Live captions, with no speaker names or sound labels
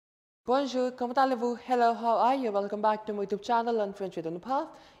Bonjour, comment allez-vous? Hello, how are you? Welcome back to my YouTube channel on French with Anubhav.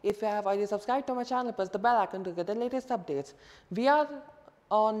 If you have already subscribed to my channel, press the bell icon to get the latest updates. We are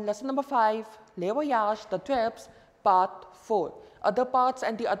on lesson number 5, Les Voyages, the trips, part 4. Other parts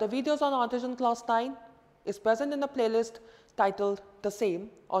and the other videos on Entre Jeunes Class 9 is present in the playlist titled the same,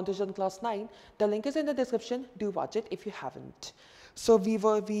 Entre Jeunes Class 9. The link is in the description. Do watch it if you haven't. So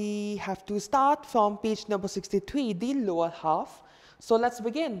we have to start from page number 63, the lower half. So let's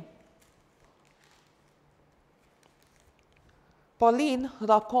begin. Pauline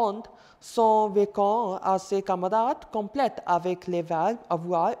raconte son week-end à ses camarades complète avec les verbes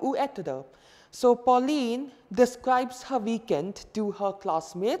avoir ou être. So Pauline describes her weekend to her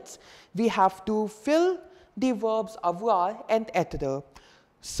classmates. We have to fill the verbs avoir and être.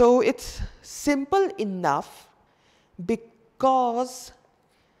 So it's simple enough because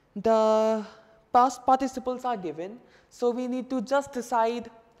the past participles are given. So we need to just decide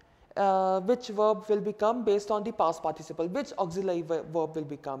which verb will become based on the past participle, which auxiliary verb will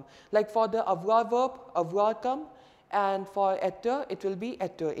become. Like for the avoir verb, avoir come, and for être, it will be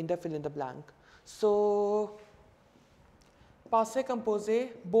être in the fill in the blank. So, passé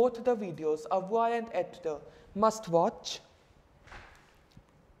composé, both the videos, avoir and être, must watch.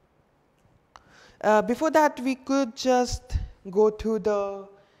 Before that, we could just go to the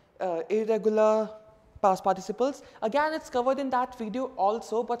irregular past participles. Again, it's covered in that video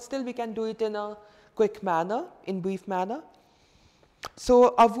also, but still we can do it in a quick manner, in brief manner. So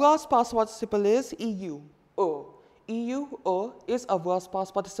avoir's past participle is EU. EU is avoir's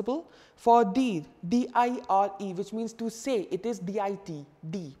past participle. For dire, D-I-R-E, which means to say, it is D-I-T,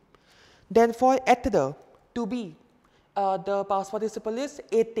 D. Then for être, to be, the past participle is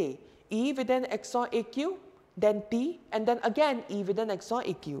été. E with an accent AQ, then T, and then again E with an accent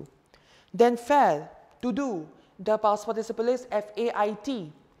AQ. Then faire, to do, the past participle is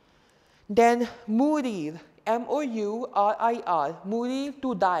F-A-I-T. Then mourir, M-O-U-R-I-R, mourir,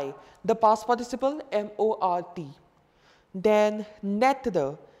 to die, the past participle M-O-R-T. Then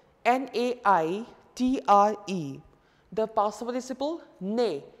naître, N-A-I-T-R-E, the past participle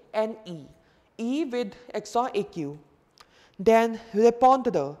né, N-E, E with accent AQ. Then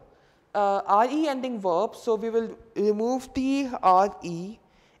répondre, R-E ending verb, so we will remove the R-E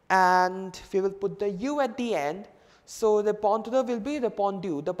and we will put the U at the end. So répondre will be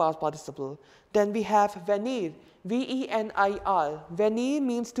répondu, the past participle. Then we have venir, V-E-N-I-R. Venir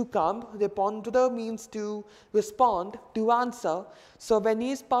means to come, répondre means to respond, to answer. So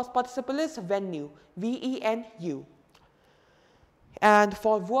venir's past participle is venu, V-E-N-U. And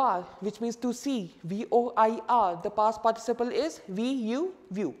for voir, which means to see, V-O-I-R, the past participle is V-U,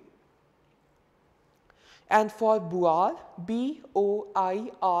 view. And for boire, B-O-I-R-E,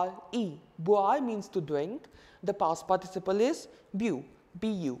 boire means to drink. The past participle is bu,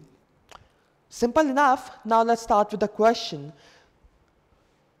 B-U. Simple enough. Now let's start with the question.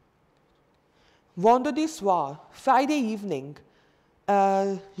 Vendredi soir, Friday evening,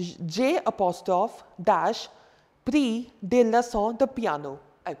 J apostrophe dash pris des leçons de piano.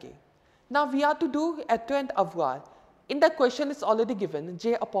 Okay. Now we have to do être and avoir. In the question it's already given,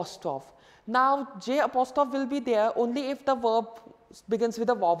 J apostrophe. Now, J apostrophe will be there only if the verb begins with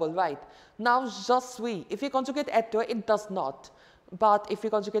a vowel, right? Now, je suis, if you conjugate être, it does not. But if you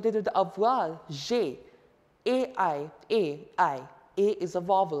conjugate it with avoir, J, A-I, A-I, A is a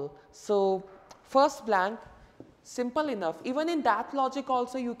vowel. So, first blank, simple enough. Even in that logic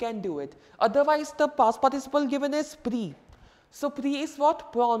also you can do it. Otherwise, the past participle given is pris. So, pris is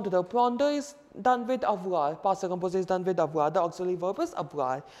what? Prendre. Prendre is done with avoir. Past composé is done with avoir. The auxiliary verb is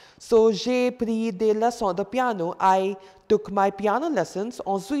avoir. So, j'ai pris des leçons de piano. I took my piano lessons.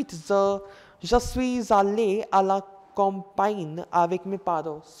 Ensuite, je suis allé à la campagne avec mes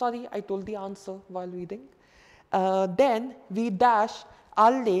parents. Sorry, I told the answer while reading. Then, we dash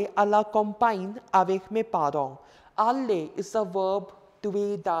aller à la campagne avec mes parents. Aller is a verb to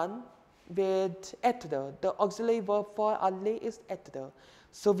be done with être. The auxiliary verb for aller is être.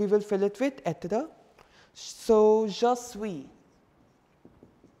 So we will fill it with être. So je suis.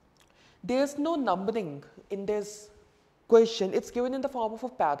 There is no numbering in this question. It's given in the form of a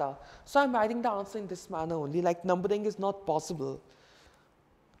para. So I'm writing the answer in this manner only. Like numbering is not possible.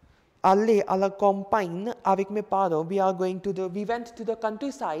 Aller à la campagne avec mes parents. We went to the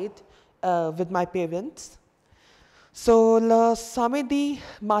countryside with my parents. So le samedi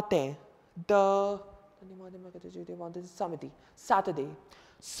matin. Saturday.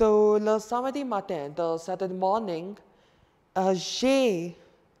 So, le samedi matin, the Saturday morning, je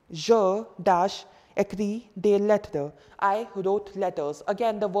dash écrit des lettres. I wrote letters.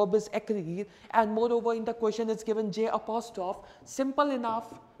 Again, the verb is écrire, and moreover, in the question it's given J apostrophe. Simple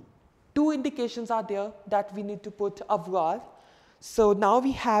enough. Two indications are there that we need to put avoir. So now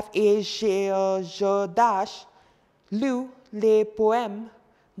we have et je dash lu les poèmes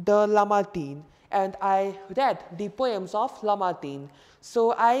de Lamartine, and I read the poems of Lamartine.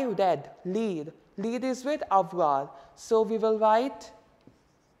 So I read lead. Lead is with avoir. So we will write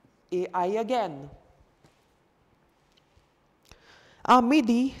ai again. À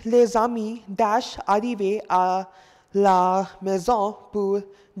midi, les amis dash arrivaient à la maison pour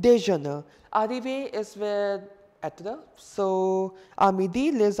déjeuner. Arriver is with être. So à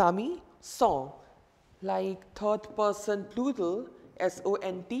midi, les amis sont, like third person plural,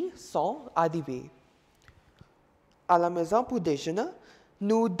 S-O-N-T, sont arrivés. À la maison pour déjeuner,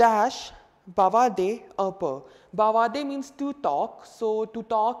 nous dash bavarder un peu. Bavarder means to talk. So to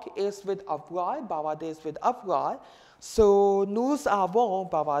talk is with avoir. Bavarder is with avoir. So nous avons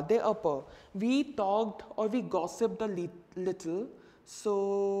bavardé un peu. We talked or we gossiped a little.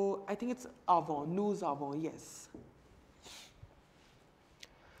 So I think it's avons. Nous avons, yes.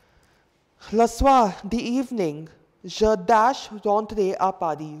 Le soir, the evening, je dash rentrer à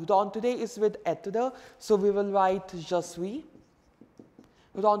Paris. Rentrer is with être, so we will write je suis.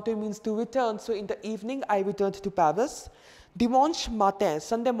 Rentrer means to return, so in the evening I returned to Paris. Dimanche matin,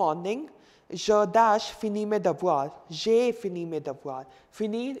 Sunday morning, je dash finis mes devoirs. J'ai fini mes devoirs.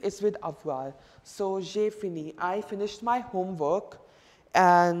 Fini is with avoir. So j'ai fini. I finished my homework.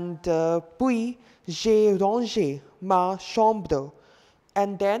 And puis j'ai rangé ma chambre.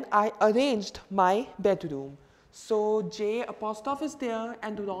 And then I arranged my bedroom. So J apostrophe is there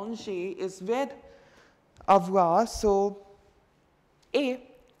and ranger is with avoir. So A.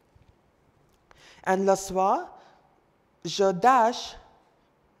 And le soir, je dash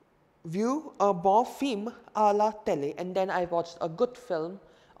view un bon film à la télé. And then I watched a good film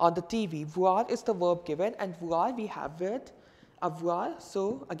on the TV. Voir is the verb given, and voir we have with avoir.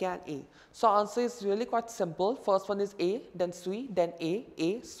 So again A. So answer is really quite simple. First one is A, then suis, then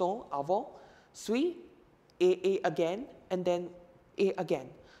A, sont, avons, suis, A again, and then A again.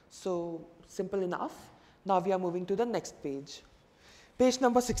 So simple enough. Now we are moving to the next page. Page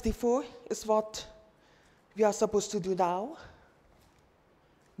number 64 is what we are supposed to do now.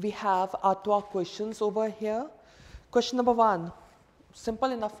 We have our 12 questions over here. Question number 1,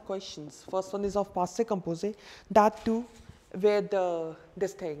 simple enough questions. First one is of passé composé, that too with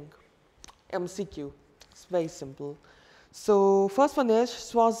this thing, MCQ. It's very simple. So first one is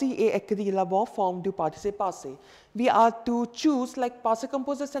choisis et écris la bonne forme du participe passé. We are to choose, like passé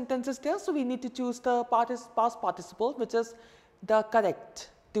composé sentences there, so we need to choose the past participle, which is the correct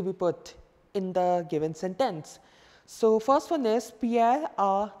to be put in the given sentence. So first one is Pierre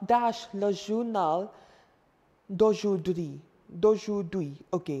a dash le journal d'aujourd'hui.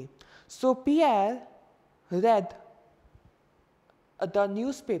 Okay. So Pierre read the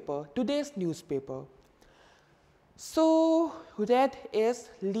newspaper, today's newspaper. So read is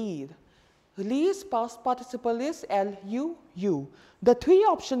lead. Lead's past participle is L-U-U. The three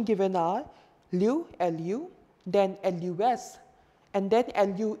options given are lu, L-U, then L-U-S, and then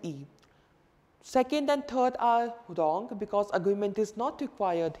L-U-E. Second and third are wrong because agreement is not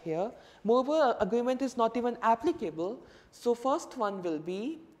required here. Moreover, agreement is not even applicable. So first one will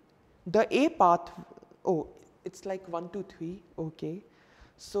be the A part. Oh, it's like 1, 2, 3. Okay.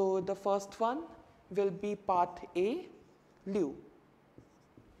 So the first one will be part A, lu.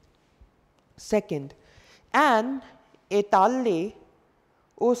 Second, Anne est allée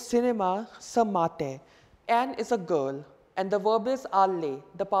au cinéma ce matin. Anne is a girl. And the verb is aller.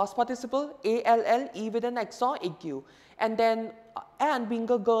 The past participle, A-L-L-E with an accent aigu. And then, and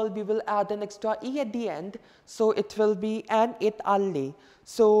being a girl, we will add an extra E at the end. So it will be Anne est allée.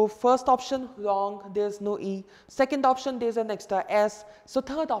 So first option, wrong, there's no E. Second option, there's an extra S. So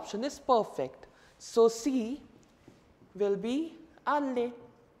third option is perfect. So C will be aller.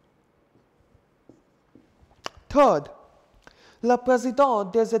 Third, le président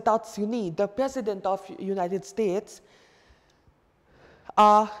des États-Unis, the president of United States,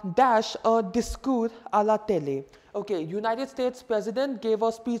 dash a discours à la télé. Okay, United States President gave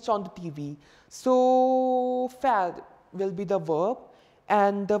a speech on the TV. So faire will be the verb,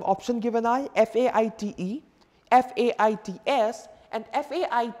 and the option given are F-A-I-T-E, F-A-I-T-S, and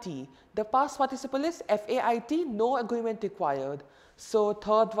F-A-I-T. The past participle is F-A-I-T, no agreement required. So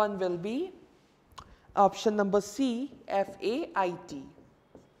third one will be option number C, F-A-I-T.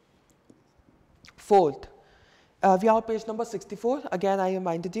 Fourth, we are page number 64. Again, I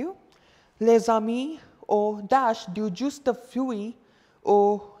reminded you. Les amis au dash du juste fruit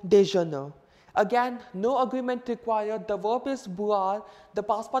au déjeuner. Again, no agreement required. The verb is boire, the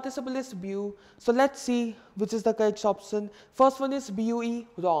past participle is bu. So let's see which is the correct option. First one is bue,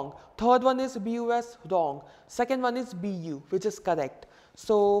 wrong. Third one is bus, wrong. Second one is bu, which is correct.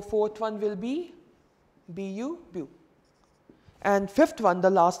 So fourth one will be bu. And fifth one, the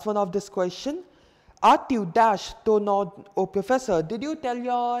last one of this question. Aren't you dash to not, oh professor, did you tell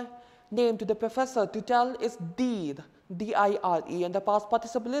your name to the professor? To tell is dir, D-I-R-E, and the past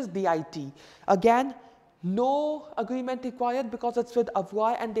participle is D-I-T. Again, no agreement required because it's with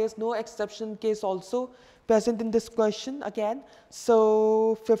avoir, and there's no exception case also present in this question again.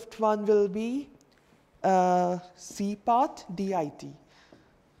 So fifth one will be C part, D-I-T.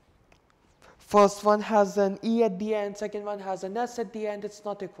 First one has an E at the end, second one has an S at the end, it's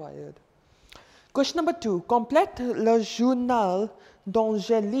not required. Question number 2. Complète le journal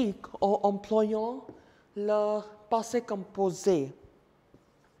d'Angélique en employant le passé composé.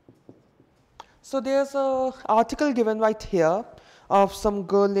 So there's an article given right here of some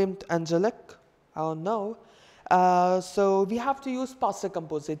girl named Angelique. I don't know. So we have to use passé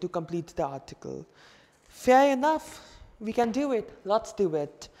composé to complete the article. Fair enough. We can do it. Let's do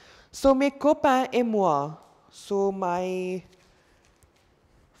it. So mes copains et moi, so my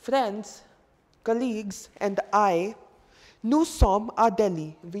friends, colleagues and I, nous sommes à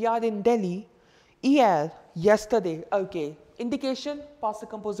Delhi. We are in Delhi. Hier, yesterday. Okay. Indication, passé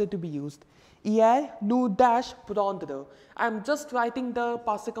composé to be used. Hier, nous dash prendre. I am just writing the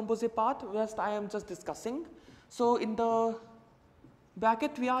passé composé part, rest I am just discussing. So in the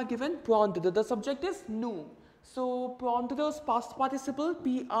bracket we are given prendre. The subject is nous. So prendre's past participle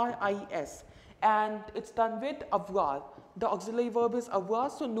P-R-I-S, and it's done with avoir. The auxiliary verb is avoir,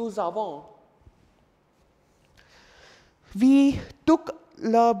 so nous avons. We took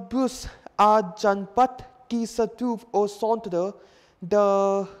le bus à Janpat qui se trouve au centre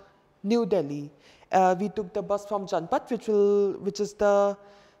de New Delhi. We took the bus from Janpat, which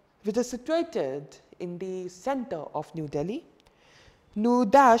is situated in the center of New Delhi. Nous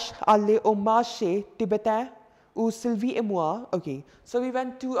dash aller au marché tibétain où Sylvie et moi. Okay, so we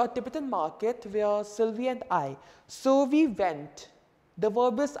went to a Tibetan market where Sylvie and I. So we went. The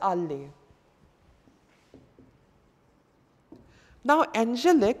verb is aller. Now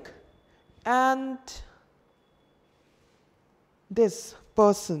Angelique and this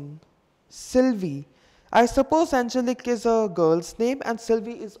person, Sylvie. I suppose Angelique is a girl's name and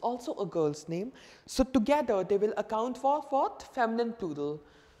Sylvie is also a girl's name. So together they will account for what? Feminine plural.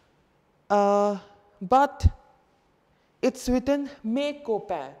 But it's written mes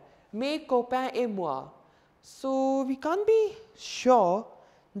copains et moi. So we can't be sure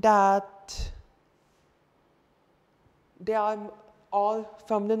that they are all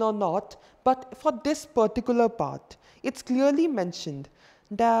feminine or not, but for this particular part, it's clearly mentioned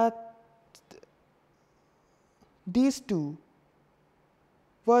that these two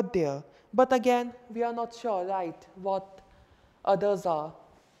were there. But again, we are not sure, right, what others are.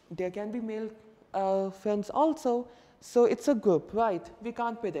 There can be male friends also. So it's a group, right? We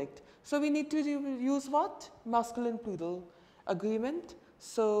can't predict. So we need to use what? Masculine plural agreement.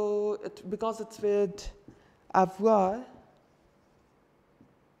 So because it's with avoir,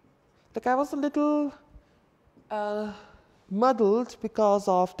 like I was a little muddled because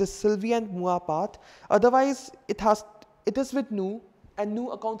of the Sylvie and moi part. Otherwise, it is with nous, and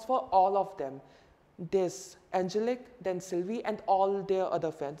nous accounts for all of them. This Angelique, then Sylvie, and all their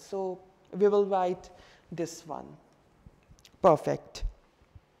other friends. So we will write this one. Perfect.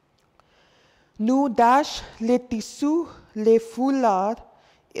 Nous dash les tissus, les foulards,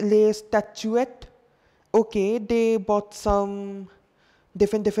 les statuettes. Okay, they bought some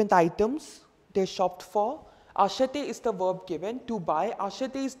different items they shopped for. Acheter is the verb given, to buy.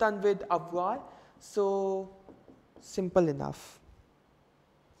 Acheter is done with avoir, so simple enough.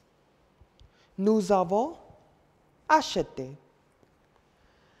 Nous avons acheté.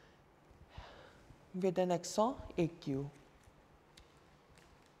 With an accent AQ.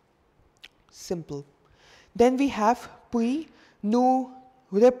 Simple. Then we have puis nous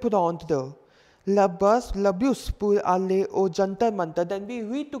reprendre le bus pour aller au Jantar Mantar. Then we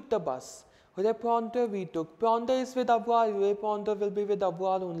retook the bus. Reprendre, retook. Prendre is with avoir, reprendre will be with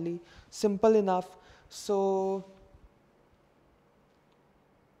avoir only. Simple enough. So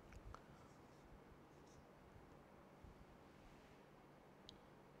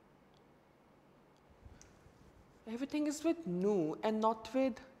everything is with nous and not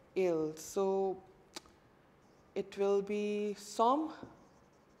with il. So it will be some,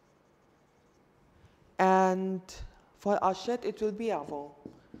 and for achète it will be avant.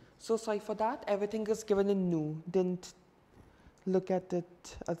 So sorry for that. Everything is given in nous. Didn't look at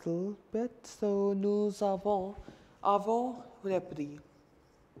it a little bit. So, nous avons repris.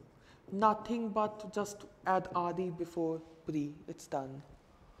 Nothing but just add RD before pre, it's done.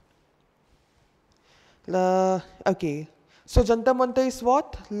 Okay. So, Jantar Mantar is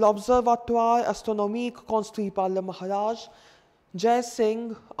what? L'Observatoire Astronomique construit par le Maharaj Jai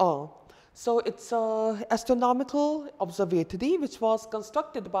Singh. So, it's an astronomical observatory which was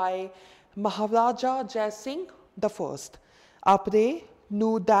constructed by Maharaja Jai Singh the First. Après,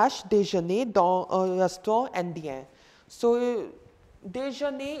 nous dash déjeuner dans un restaurant indien. So,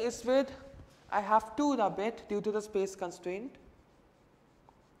 déjeuner is with, I have to rub it due to the space constraint.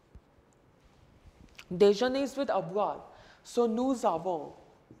 Déjeuner is with avoir. So, nous avons,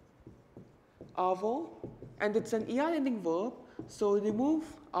 and it's an ER ending verb. So, remove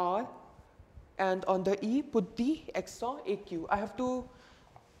R and on the E put the extra AQ. I have to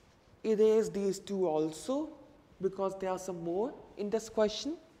erase these two also because there are some more in this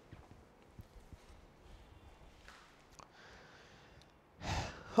question.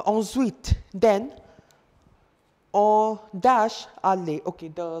 Ensuite, then, on dash aller. Okay,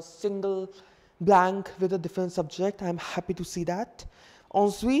 the single blank with a different subject. I'm happy to see that.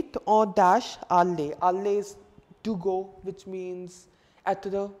 Ensuite, on dash aller. Aller is to go, which means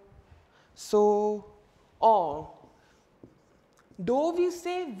être. So, on. Though we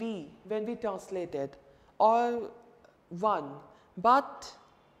say we when we translate it, or one, but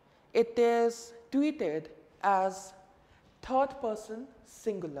it is treated as third person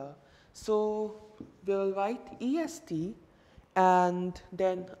singular. So, we will write est and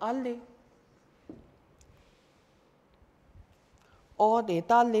then aller. On est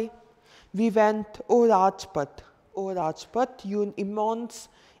allé. We went au Rajpath. Au Rajpath, une immense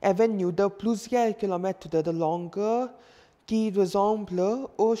avenue de plusieurs kilomètres de longueur qui ressemble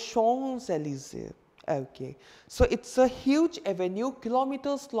aux Champs-Élysées. Okay, so it's a huge avenue,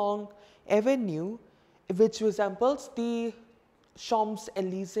 kilometers long avenue, which resembles the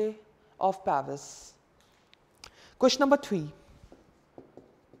Champs-Élysées of Paris. Question number 3.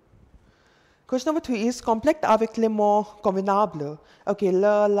 Question number 3 is complète avec les mots combinables. Okay,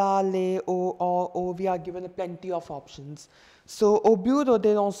 le, la, les, o, we are given plenty of options. So, au bureau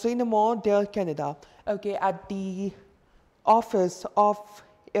de renseignement d'Air Canada. Okay, at the office of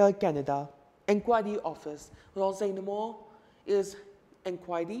Air Canada. Inquiry office. Renseignement is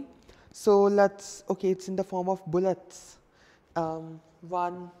inquiry. So, okay, it's in the form of bullets. 1,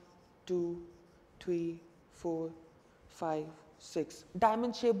 2, 3, 4, 5, 6.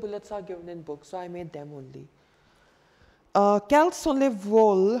 Diamond shaped bullets are given in books, so I made them only. Quels sont les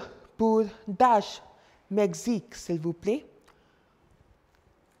vols pour dash Mexique, s'il vous plaît?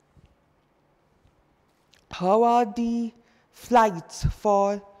 How are the flights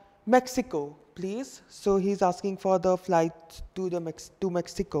for Mexico, please? So he's asking for the flight to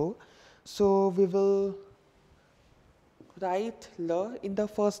Mexico. So we will write le in the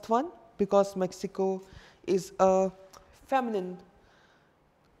first one because Mexico is a feminine,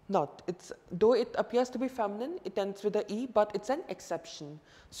 though it appears to be feminine, it ends with a E, but it's an exception.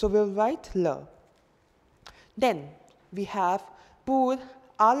 So we'll write le. Then we have pour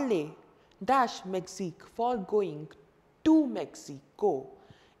aller dash Mexique, for going to Mexico.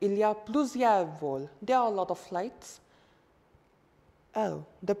 Il y a plusieurs vols. There are a lot of flights. Oh,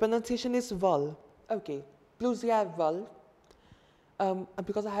 the pronunciation is vol. Okay, plusieurs vols.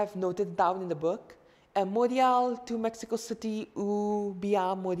 Because I have noted down in the book. Montreal to Mexico City ou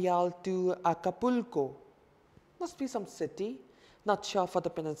bien Montreal to Acapulco. Must be some city. Not sure for the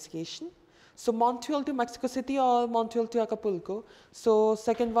pronunciation. So Montreal to Mexico City or Montreal to Acapulco. So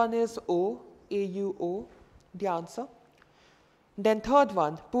second one is O, A-U-O, the answer. Then third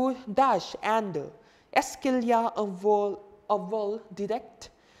one, pour dash and. Est-ce qu'il y a un vol direct?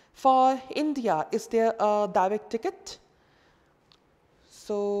 For India, is there a direct ticket?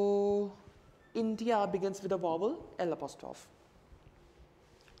 So India begins with a vowel, L apostrophe.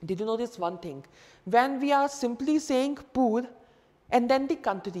 Did you notice one thing? When we are simply saying pour and then the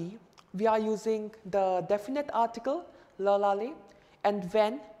country, we are using the definite article, lalale, and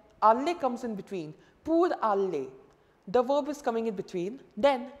when alle comes in between, pour alle, the verb is coming in between,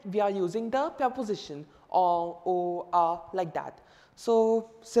 then we are using the preposition o, a, like that. So,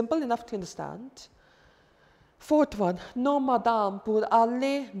 simple enough to understand. Fourth one, non madame, pour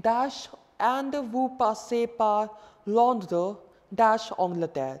aller dash and vous passez par Londres dash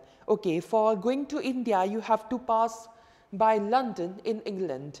Angleterre. Okay, for going to India, you have to pass by London in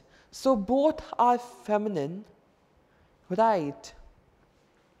England. So both are feminine, right?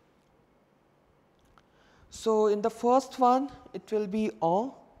 So in the first one, it will be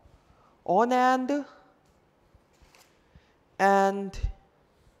on And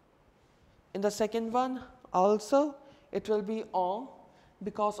in the second one also it will be en,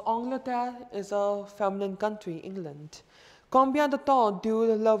 because Angleterre is a feminine country, England. Combien de temps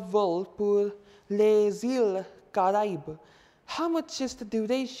dure le vol pour les îles Caraïbes? How much is the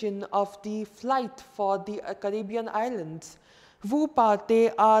duration of the flight for the Caribbean islands? Vous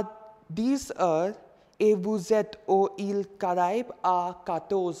partez à 10 heures et vous êtes aux îles Caraïbes à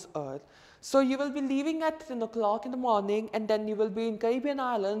 14 heures. So you will be leaving at 10 o'clock in the morning and then you will be in Caribbean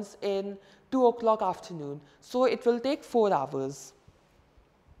islands in 2 o'clock afternoon. So it will take 4 hours.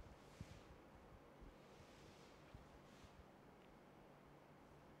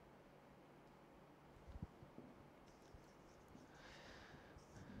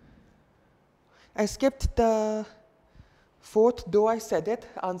 I skipped the fourth, though I said it.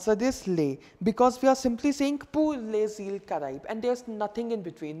 Answer this les, because we are simply saying pour les îles Caraïbes and there's nothing in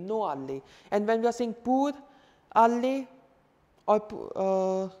between, no aller. And when we are saying pour aller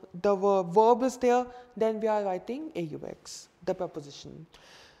or the verb is there, then we are writing aux, the preposition.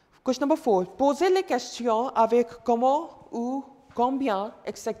 Question number 4. Posez les questions avec comment ou combien,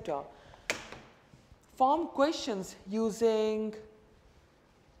 etc. Form questions using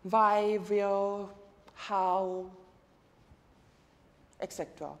why, where, how, etc.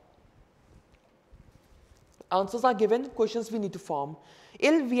 Answers are given, questions we need to form.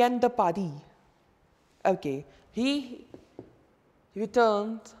 Il vient de Paris. Okay, he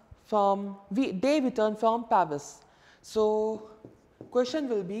returned from, they returned from Paris. So, question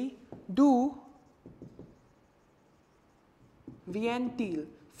will be, d'où viennent-ils?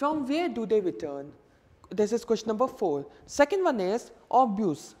 From where do they return? This is question number 4. Second one is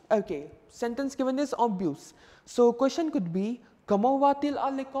obvious. Okay, sentence given is obvious. So question could be, comment va-t-il à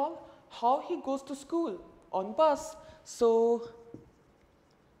l'école? How he goes to school? On bus. So,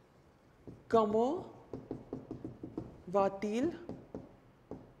 comment va-t-il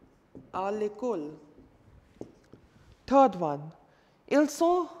à l'école? Third one, ils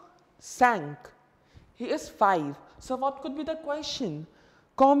sont 5. He is 5. So what could be the question?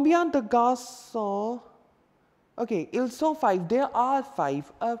 Combien de garçons? Okay, ils sont 5. There are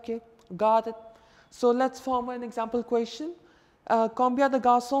 5. Okay, got it. So let's form an example question. Combien de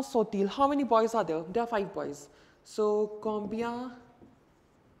garçons sont-ils? How many boys are there? There are 5 boys. So combien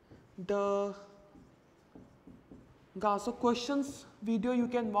de garçons? Questions video you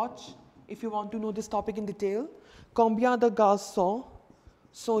can watch if you want to know this topic in detail. Combien de garçons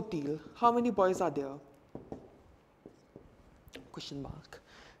sont-ils? How many boys are there? Question mark.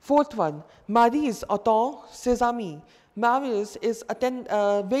 Fourth one, Maryse attend ses amis. Maryse is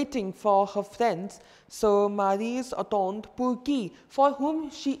waiting for her friends. So Maryse attend pour qui? For whom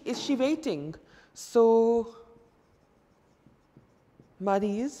is she waiting? So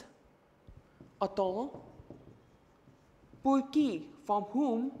Maryse attend pour qui? From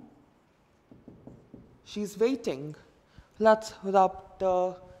whom she is waiting. Let's rub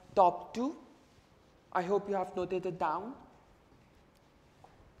the top 2. I hope you have noted it down.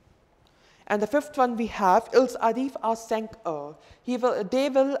 And the fifth one we have, ils arrivent à 5 heures. They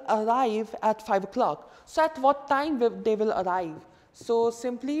will arrive at 5 o'clock. So at what time they will arrive? So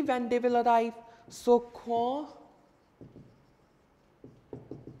simply when they will arrive. So quand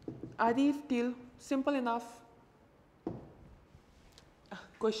arrive-t-il? Simple enough.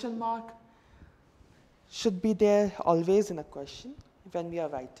 Question mark should be there always in a question when we are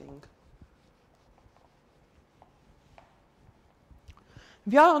writing.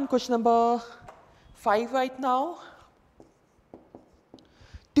 We are on question number 5 right now.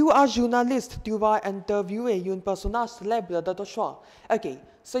 Tu as journaliste, tu vas interviewer une personnage célèbre de ton choix. Okay,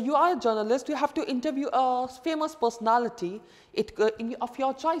 so you are a journalist, you have to interview a famous personality of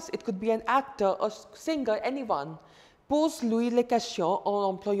your choice. It could be an actor, a singer, anyone. Pose-lui les questions en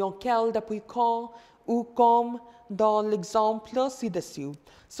employant quel, depuis quand, ou comme dans l'exemple ci-dessus.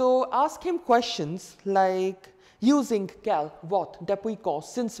 So ask him questions like using quel, what, depuis quand,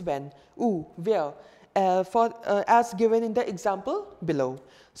 since when, où, where, as given in the example below.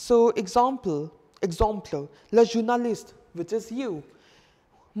 So example, le journaliste, which is you.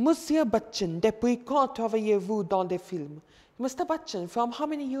 Monsieur Bachchan, depuis quand travaillez-vous dans des films? Mr. Bachchan, from how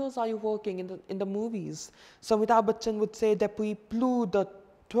many years are you working in the movies? So Amitabh Bachchan would say, depuis plus de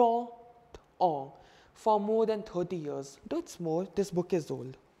 30 ans, for more than 30 years. Though it's more, this book is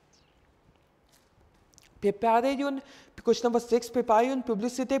old. Question number 6, prepare une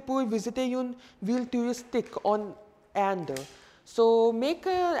publicité pour visiter une ville touristique on and. So make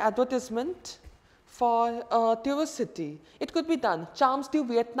an advertisement for a tourist city. It could be done. Charms du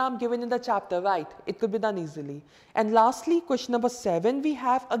Vietnam given in the chapter, right? It could be done easily. And lastly, question number 7, we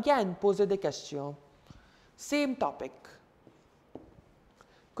have again poser des questions. Same topic.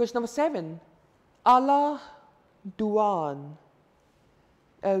 Question number 7. Ala Duan.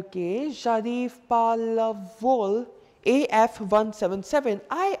 Okay, Sharif Palavol AF177.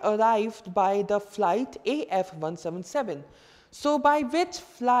 I arrived by the flight AF177. So by which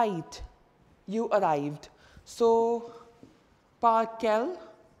flight you arrived? So Parkel,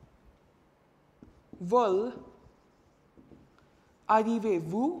 Vol,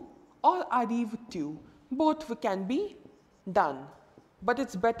 Arrivez-vous or Arrives-tu? Both can be done. But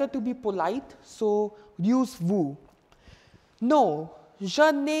it's better to be polite, so use vous. No,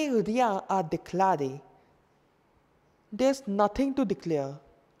 je n'ai rien à déclarer. There's nothing to declare.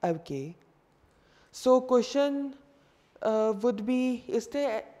 Okay. So question would be, is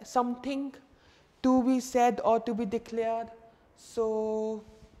there something to be said or to be declared? So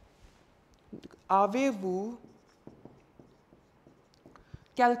avez-vous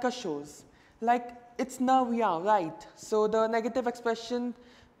quelque chose? Like it's ne rien, right? So the negative expression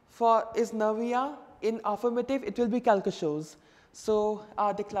for is ne rien. In affirmative, it will be quelque chose. So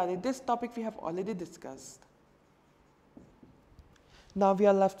déclarer. This topic we have already discussed. Now we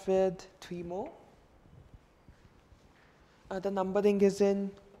are left with 3 more. The numbering is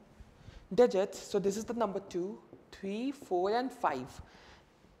in digits. So this is the number 2, 3, 4 and 5.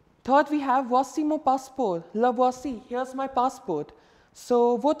 Third we have voici mon passeport. Le voici. Here's my passport.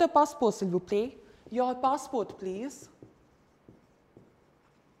 So votre passeport s'il vous plaît. Your passport please.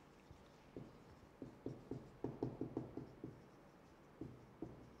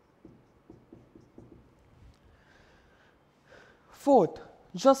 Fourth,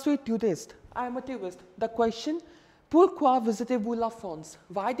 je suis touriste. I am a tourist. The question, pourquoi visitez-vous la France?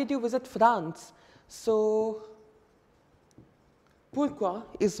 Why did you visit France? So, pourquoi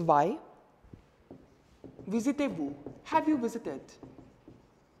is why. Visitez-vous. Have you visited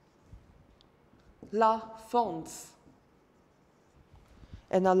la France?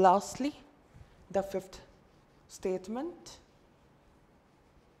 And now lastly, the 5th statement.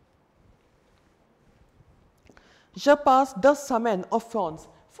 Je passe 2 semaines en France.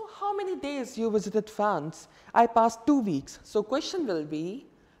 For how many days you visited France? I passed 2 weeks. So question will be,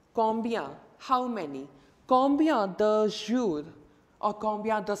 combien? How many? Combien de jours or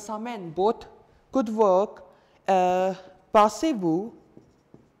combien de semaines? Both could work. Passez-vous?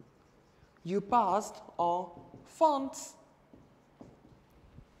 You passed en France.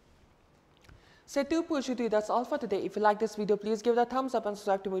 C'est tout pour aujourd'hui. That's all for today. If you like this video, please give it a thumbs up and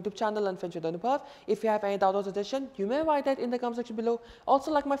subscribe to my YouTube channel Learn French with Anubhav. If you have any doubt or suggestion, you may write that in the comment section below.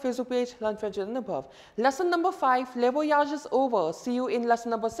 Also like my Facebook page, Learn French with Anubhav. Lesson number 5, Les Voyages is over. See you in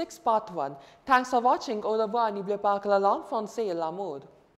lesson number 6, part 1. Thanks for watching. Au revoir. N'oubliez pas que la langue française est l'amour.